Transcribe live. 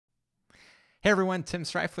Hey everyone, Tim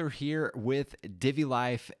Streifler here with Divi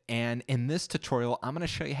Life, and in this tutorial, I'm going to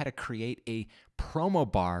show you how to create a promo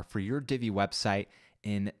bar for your Divi website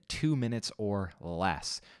in 2 minutes or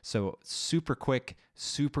less. So super quick,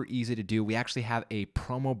 super easy to do. We actually have a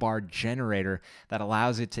promo bar generator that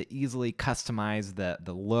allows it to easily customize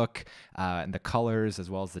the look and the colors as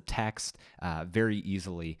well as the text very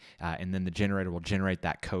easily. And then the generator will generate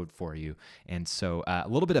that code for you. And so a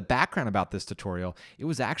little bit of background about this tutorial. It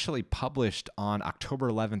was actually published on October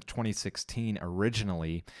 11th, 2016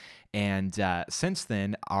 originally. And since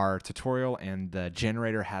then, our tutorial and the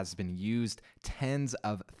generator has been used tens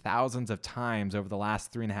of thousands of times over the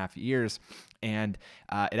last 3.5 years. And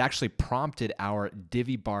it actually prompted our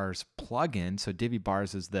Divi Bars plugin. So Divi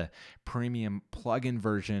Bars is the premium plugin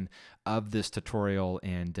version of this tutorial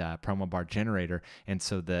and promo bar generator. And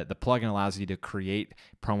so the plugin allows you to create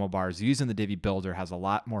promo bars using the Divi builder, has a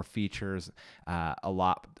lot more features, a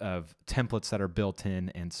lot of templates that are built in.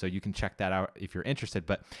 And so you can check that out if you're interested.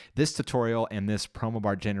 But this tutorial and this promo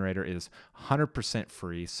bar generator is 100%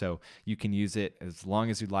 free. So you can use it as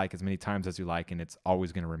long as you like, as many times as you like, and it's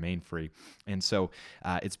always going to remain free. And so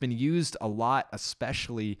it's been used a lot,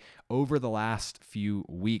 especially over the last few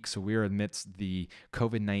weeks. So we're amidst the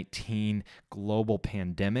COVID-19 global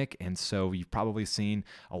pandemic. And so you've probably seen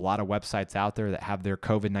a lot of websites out there that have their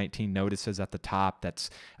COVID-19 notices at the top that's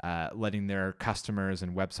letting their customers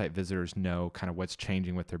and website visitors know kind of what's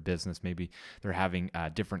changing with their business. Maybe they're having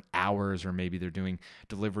different hours, or maybe they're doing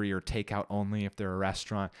delivery or takeout only if they're a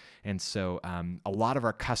restaurant. And so a lot of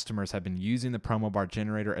our customers have been using the promo bar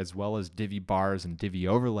generator as well as Divi bars and Divi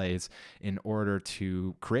overlays in order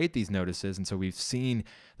to create these notices. And so we've seen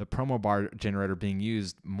the promo bar generator being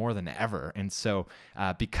used more than ever. And so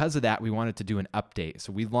because of that, we wanted to do an update.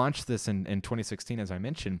 So we launched this in 2016, as I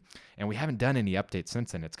mentioned, and we haven't done any updates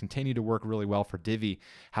since then. It's continued to work really well for Divi.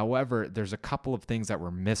 However, there's a couple of things that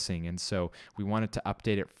we're missing. And so we wanted to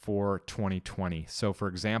update it for 2020. So for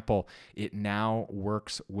example, it now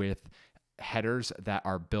works with headers that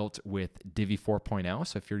are built with Divi 4.0.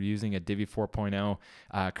 So if you're using a Divi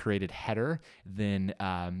 4.0 created header, then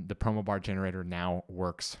the promo bar generator now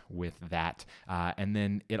works with that. And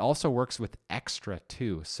then it also works with Extra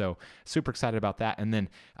too. So super excited about that. And then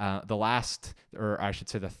the last, or I should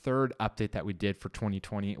say the third update that we did for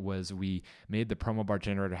 2020 was we made the promo bar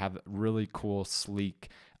generator have really cool, sleek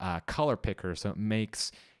color picker. So it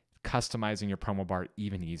makes customizing your promo bar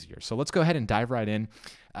even easier. So let's go ahead and dive right in.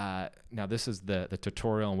 Now this is the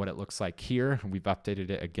tutorial and what it looks like here. We've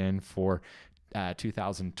updated it again for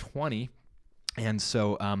 2020. And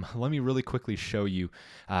so let me really quickly show you,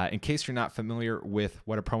 in case you're not familiar with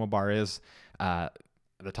what a promo bar is,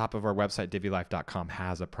 the top of our website, divilife.com,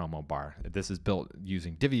 has a promo bar. This is built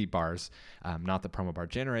using Divi bars, not the promo bar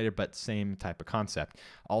generator, but same type of concept.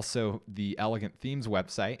 Also, the Elegant Themes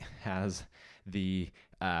website has the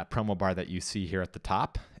promo bar that you see here at the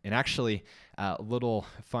top. And actually, a little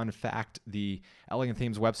fun fact, the Elegant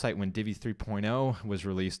Themes website, when Divi 3.0 was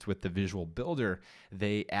released with the Visual Builder,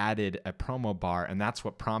 they added a promo bar, and that's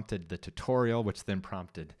what prompted the tutorial, which then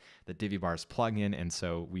prompted the Divi Bars plugin, and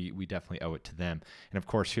so we definitely owe it to them. And of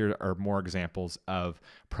course, here are more examples of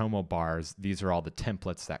promo bars. These are all the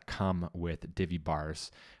templates that come with Divi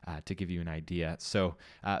Bars to give you an idea. So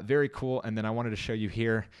very cool. And then I wanted to show you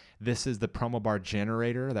here, this is the promo bar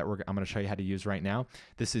generator that I'm going to show you how to use right now.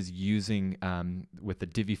 This is using with the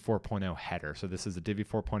Divi 4.0 header. So this is the Divi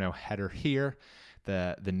 4.0 header here,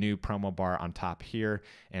 the new promo bar on top here.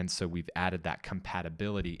 And so we've added that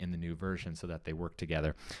compatibility in the new version so that they work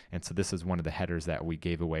together. And so this is one of the headers that we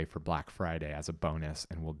gave away for Black Friday as a bonus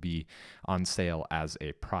and will be on sale as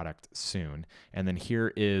a product soon. And then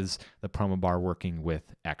here is the promo bar working with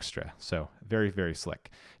Extra. So very, very slick.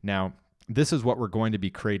 Now, this is what we're going to be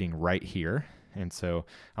creating right here. And so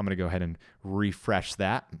I'm going to go ahead and refresh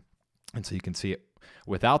that. And so you can see it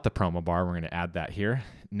without the promo bar. We're going to add that here.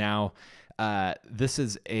 Now, this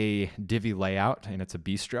is a Divi layout, and it's a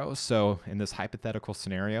bistro. So in this hypothetical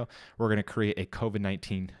scenario, we're going to create a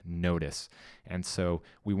COVID-19 notice. And so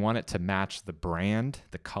we want it to match the brand,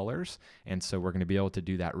 the colors. And so we're going to be able to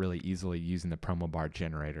do that really easily using the promo bar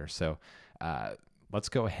generator. So let's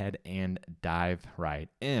go ahead and dive right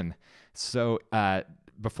in. So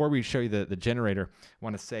before we show you the generator, I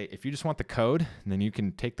want to say, if you just want the code, then you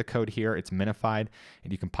can take the code here. It's minified,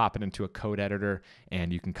 and you can pop it into a code editor,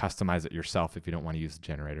 and you can customize it yourself if you don't want to use the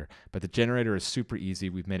generator. But the generator is super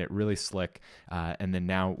easy. We've made it really slick. And then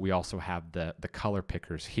now we also have the color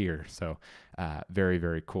pickers here. So very,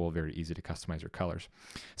 very cool, very easy to customize your colors.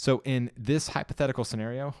 So in this hypothetical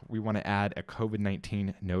scenario, we want to add a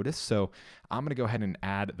COVID-19 notice. So I'm going to go ahead and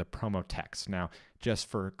add the promo text. Now, just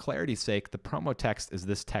for clarity's sake, the promo text is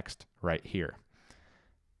this text right here.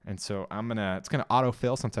 And so it's gonna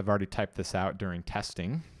autofill since I've already typed this out during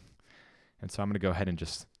testing. And so I'm gonna go ahead and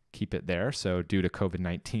just keep it there. So due to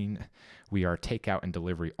COVID-19, we are takeout and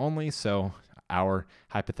delivery only. So our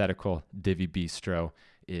hypothetical Divi Bistro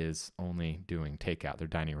is only doing takeout. Their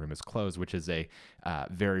dining room is closed, which is a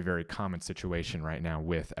very, very common situation right now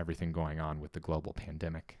with everything going on with the global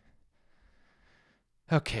pandemic.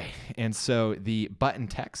 Okay, and so the button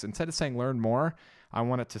text, instead of saying learn more, I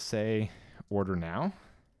want it to say order now.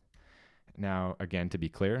 Now, again, to be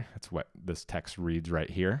clear, that's what this text reads right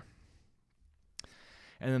here.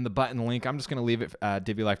 And then the button link, I'm just going to leave it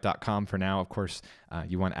divilife.com for now. Of course,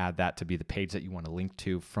 you want to add that to be the page that you want to link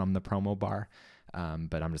to from the promo bar,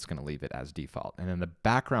 but I'm just going to leave it as default. And then the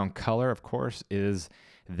background color, of course, is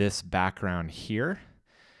this background here.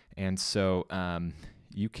 And so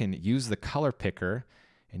you can use the color picker,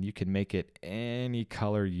 and you can make it any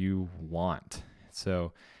color you want.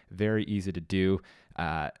 So very easy to do.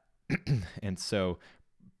 And so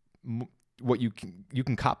what you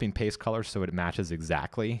can copy and paste colors so it matches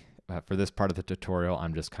exactly. For this part of the tutorial,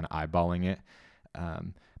 I'm just kind of eyeballing it.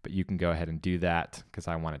 But you can go ahead and do that because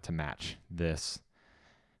I want it to match this.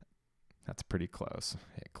 That's pretty close.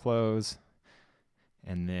 Hit close.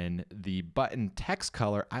 And then the button text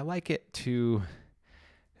color, I like it to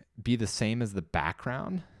be the same as the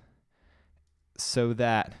background so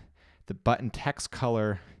that the button text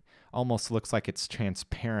color almost looks like it's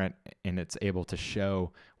transparent and it's able to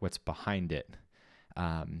show what's behind it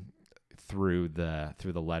through the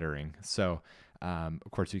lettering. So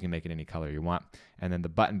of course you can make it any color you want. And then the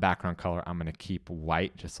button background color, I'm going to keep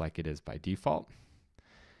white just like it is by default.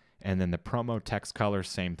 And then the promo text color,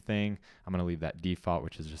 same thing. I'm going to leave that default,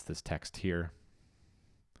 which is just this text here.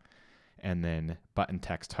 And then button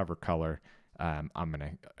text hover color, I'm going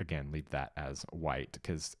to, again, leave that as white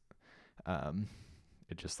because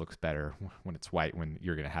it just looks better when it's white when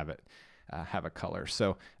you're going to have it have a color.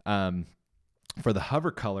 So for the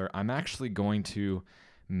hover color, I'm actually going to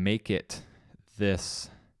make it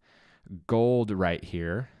this gold right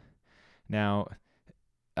here. Now,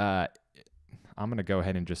 I'm going to go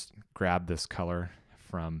ahead and just grab this color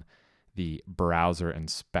from the browser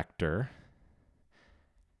inspector.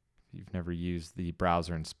 If you've never used the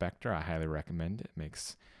browser inspector, I highly recommend it. It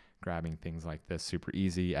makes grabbing things like this super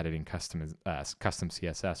easy, editing custom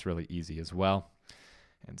CSS really easy as well.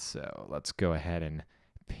 And so let's go ahead and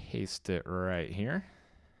paste it right here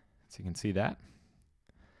so you can see that.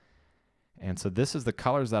 And so this is the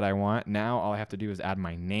colors that I want. Now all I have to do is add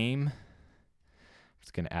my name. I'm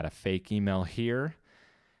just going to add a fake email here.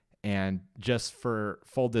 And just for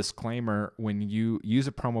full disclaimer, when you use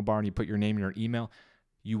a promo bar and you put your name and your email,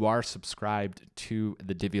 you are subscribed to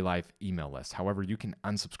the Divi Life email list. However, you can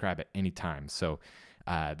unsubscribe at any time. So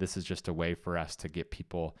this is just a way for us to get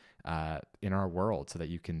people in our world so that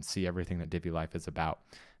you can see everything that Divi Life is about.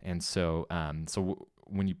 And so,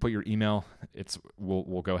 when you put your email,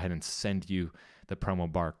 we'll go ahead and send you the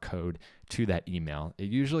promo bar code to that email. It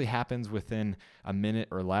usually happens within a minute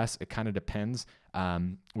or less. It kind of depends.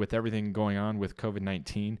 With everything going on with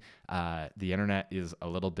COVID-19, the internet is a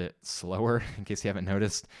little bit slower. In case you haven't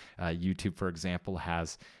noticed, YouTube, for example,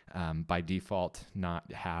 has by default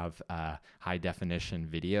not have high definition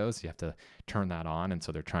videos. You have to turn that on, and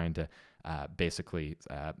so they're trying to basically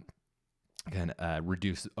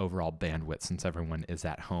reduce overall bandwidth since everyone is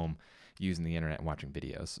at home using the internet and watching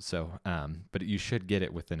videos. So, but you should get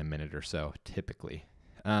it within a minute or so, typically.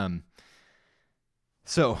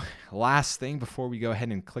 So last thing before we go ahead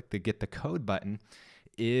and click the Get the Code button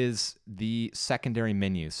is the secondary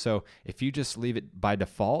menu. So if you just leave it by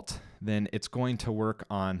default, then it's going to work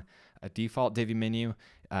on a default Divi menu.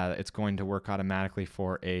 It's going to work automatically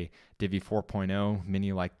for a Divi 4.0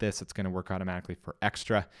 menu like this. It's going to work automatically for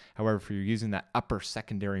extra. However, if you're using that upper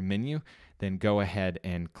secondary menu, then go ahead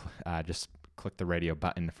and just click the radio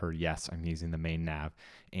button for yes, I'm using the main nav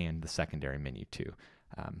and the secondary menu too.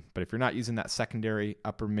 But if you're not using that secondary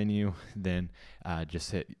upper menu, then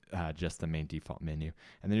just hit just the main default menu.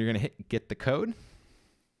 And then you're going to hit Get the Code.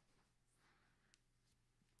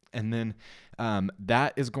 And then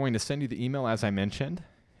that is going to send you the email as I mentioned.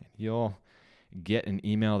 You'll get an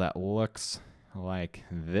email that looks like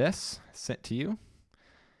this sent to you. You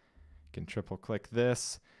can triple click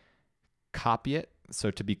this, copy it.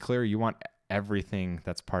 So to be clear, you want everything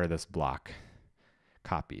that's part of this block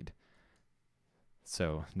copied.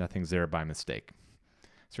 So nothing's there by mistake.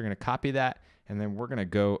 So we're going to copy that, and then we're going to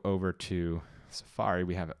go over to Safari.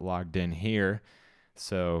 We have it logged in here.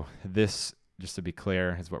 So this, just to be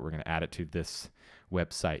clear, is what we're going to add it to this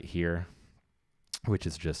website here, which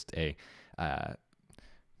is just a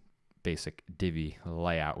basic Divi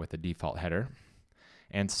layout with a default header.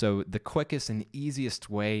 And so the quickest and easiest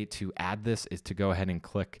way to add this is to go ahead and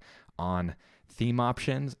click on theme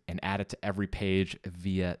options and add it to every page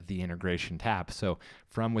via the integration tab. So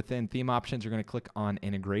from within theme options, you're going to click on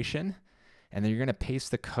integration, and then you're going to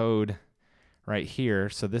paste the code right here.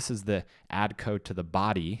 So this is the add code to the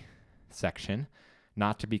body section,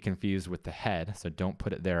 not to be confused with the head. So don't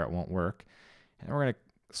put it there, it won't work. And we're going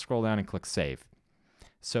to scroll down and click save.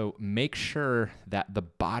 So make sure that the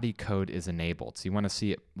body code is enabled. So you want to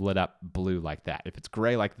see it lit up blue like that. If it's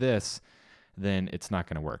gray like this, then it's not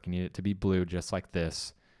going to work. You need it to be blue just like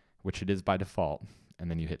this, which it is by default,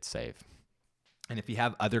 and then you hit save. And if you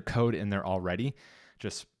have other code in there already,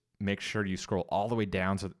 just make sure you scroll all the way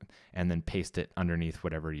down and then paste it underneath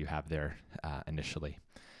whatever you have there initially.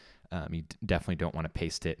 You definitely don't want to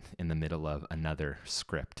paste it in the middle of another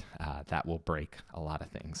script. That will break a lot of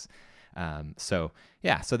things. So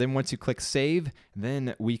then once you click save,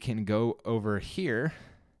 then we can go over here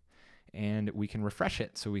and we can refresh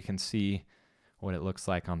it so we can see what it looks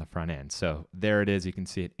like on the front end. So there it is. You can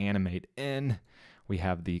see it animate in. We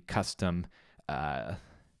have the custom hover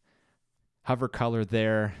color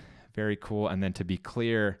there. Very cool. And then to be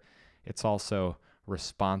clear, it's also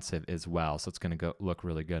responsive as well. So it's going to look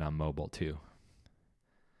really good on mobile too.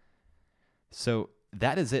 So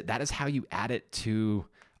that is it. That is how you add it to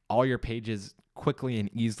all your pages quickly and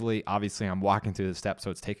easily. Obviously, I'm walking through the steps, so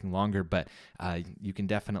it's taking longer, but you can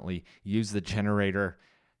definitely use the generator,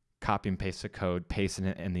 copy and paste the code, paste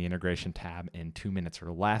it in the integration tab in 2 minutes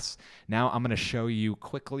or less. Now I'm going to show you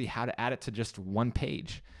quickly how to add it to just one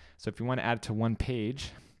page. So if you want to add it to one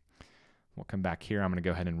page, we'll come back here. I'm going to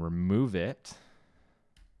go ahead and remove it.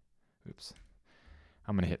 Oops.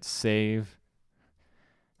 I'm going to hit save.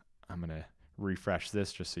 I'm going to refresh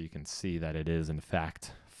this just so you can see that it is in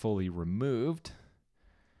fact fully removed.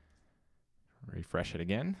 Refresh it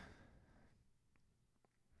again.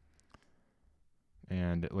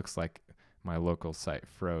 And it looks like my local site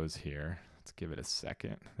froze here. Let's give it a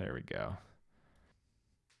second. There we go.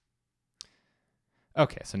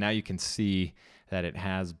 Okay, so now you can see that it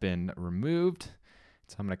has been removed.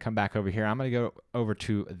 So I'm going to come back over here. I'm going to go over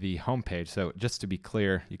to the home page. So just to be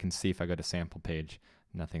clear, you can see if I go to sample page,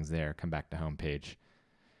 nothing's there. Come back to home page.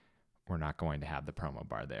 We're not going to have the promo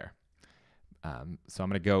bar there. So I'm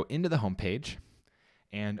going to go into the home page,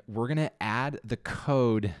 and we're going to add the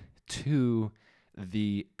code to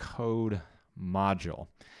the code module.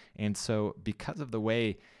 And so because of the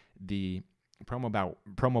way the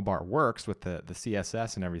promo bar works with the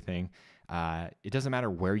CSS and everything, it doesn't matter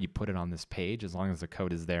where you put it on this page as long as the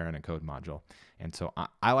code is there in a code module. And so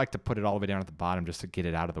I like to put it all the way down at the bottom just to get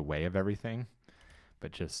it out of the way of everything.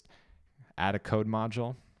 But just add a code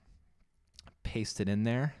module, paste it in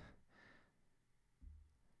there,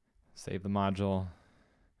 save the module,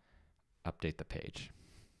 update the page.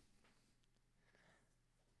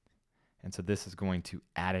 And so this is going to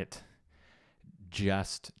add it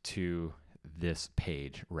just to this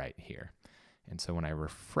page right here. And so when I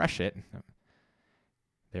refresh it,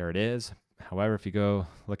 there it is. However, if you go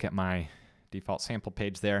look at my default sample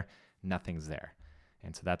page there, nothing's there.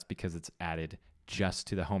 And so that's because it's added just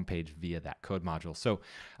to the home page via that code module. So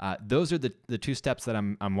those are the two steps that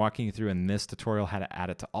I'm walking you through in this tutorial: how to add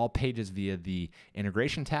it to all pages via the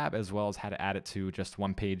integration tab, as well as how to add it to just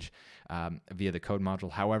one page via the code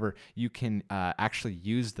module. However, you can actually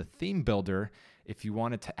use the theme builder if you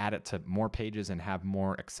wanted to add it to more pages and have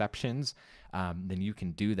more exceptions, then you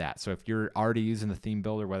can do that. So if you're already using the theme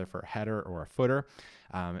builder, whether for a header or a footer,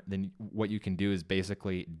 then what you can do is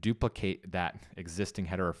basically duplicate that existing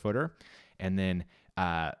header or footer, and then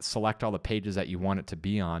select all the pages that you want it to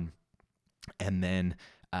be on, and then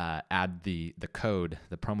add the code,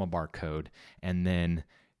 the promo bar code, and then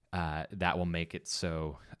that will make it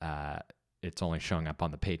so it's only showing up on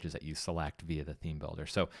the pages that you select via the theme builder.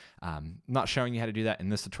 So I'm not showing you how to do that in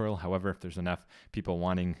this tutorial. However, if there's enough people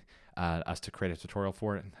wanting us to create a tutorial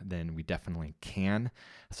for it, then we definitely can.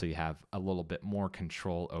 So you have a little bit more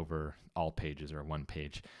control over all pages or one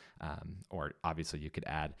page. Or obviously you could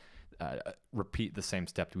add, repeat the same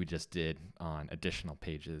step we just did on additional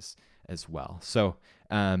pages as well. So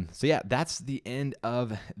yeah, that's the end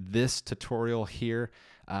of this tutorial here.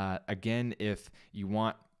 Again, if you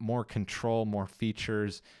want more control, more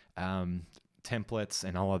features, templates,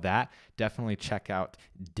 and all of that, definitely check out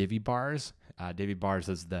Divi bars. Divi bars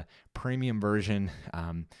is the premium version,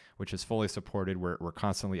 which is fully supported. We're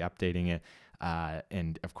constantly updating it.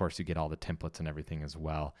 And of course, you get all the templates and everything as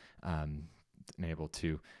well, and able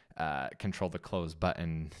to control the close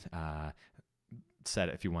button, set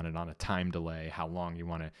if you want it on a time delay, how long you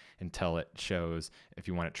want it until it shows, if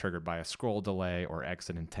you want it triggered by a scroll delay or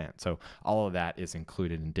exit intent. So all of that is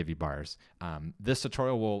included in Divi bars. This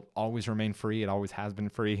tutorial will always remain free. It always has been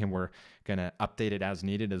free, and we're going to update it as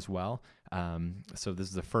needed as well. So this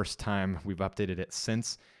is the first time we've updated it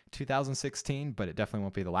since 2016, but it definitely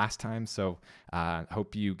won't be the last time. So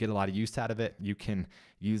hope you get a lot of use out of it. You can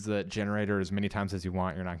use the generator as many times as you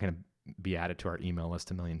want. You're not going to be added to our email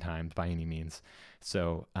list a million times by any means.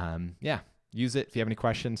 So yeah, use it. If you have any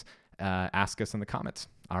questions, ask us in the comments.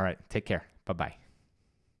 All right, take care. Bye-bye.